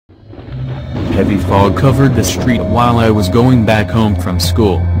heavy fog covered the street while I was going back home from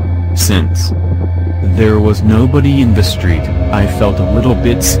school. Since there was nobody in the street, I felt a little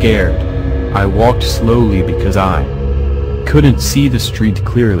bit scared. I walked slowly because I couldn't see the street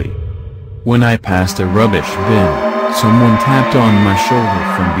clearly. When I passed a rubbish bin, someone tapped on my shoulder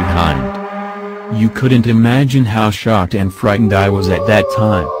from behind. You couldn't imagine how shocked and frightened I was at that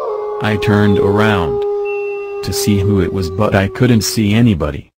time. I turned around to see who it was, but I couldn't see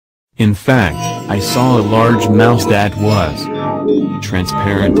anybody. In fact, I saw a large mouse that was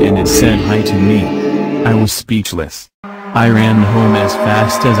transparent and it said hi to me. I was speechless. I ran home as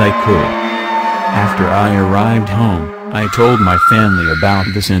fast as I could. After I arrived home, I told my family about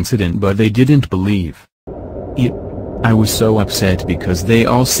this incident, but they didn't believe it. I was so upset because they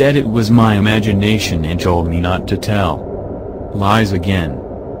all said it was my imagination and told me not to tell lies again.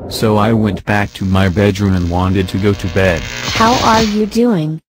 So I went back to my bedroom and wanted to go to bed. "How are you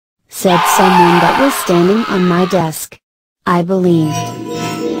doing?" said someone that was standing on my desk. I believed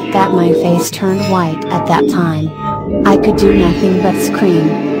that my face turned white at that time. I could do nothing but scream.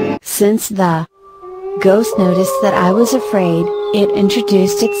 Since the ghost noticed that I was afraid, it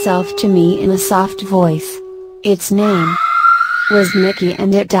introduced itself to me in a soft voice. Its name was Mickey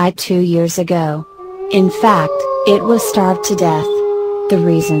and it died 2 years ago. In fact, it was starved to death. The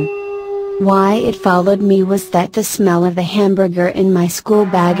reason why it followed me was that the smell of the hamburger in my school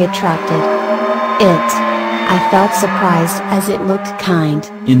bag attracted it. I felt surprised as it looked kind.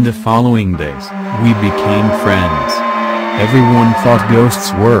 In the following days, we became friends. Everyone thought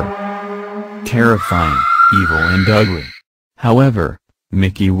ghosts were terrifying, evil and ugly. However,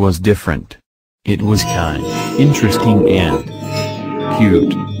 Mickey was different. It was kind, interesting and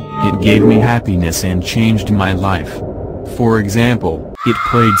cute. It gave me happiness and changed my life. For example, it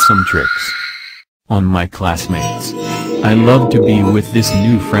played some tricks on my classmates. I loved to be with this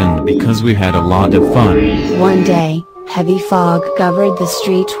new friend because we had a lot of fun. One day, heavy fog covered the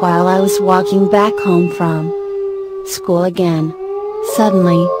street while I was walking back home from school again.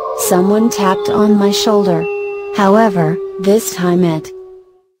 Suddenly, someone tapped on my shoulder. However, this time it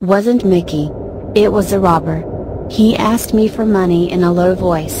wasn't Mickey. It was a robber. He asked me for money in a low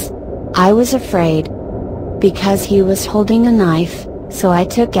voice. I was afraid because he was holding a knife, so I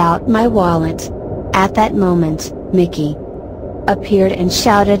took out my wallet. At that moment, Mickey appeared and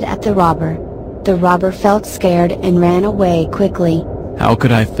shouted at the robber. The robber felt scared and ran away quickly. How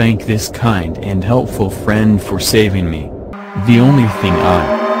could I thank this kind and helpful friend for saving me? The only thing I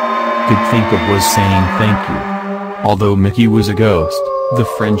could think of was saying thank you. Although Mickey was a ghost, the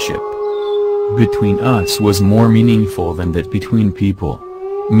friendship between us was more meaningful than that between people.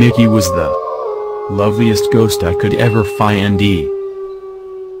 Mickey was the loveliest ghost I could ever find.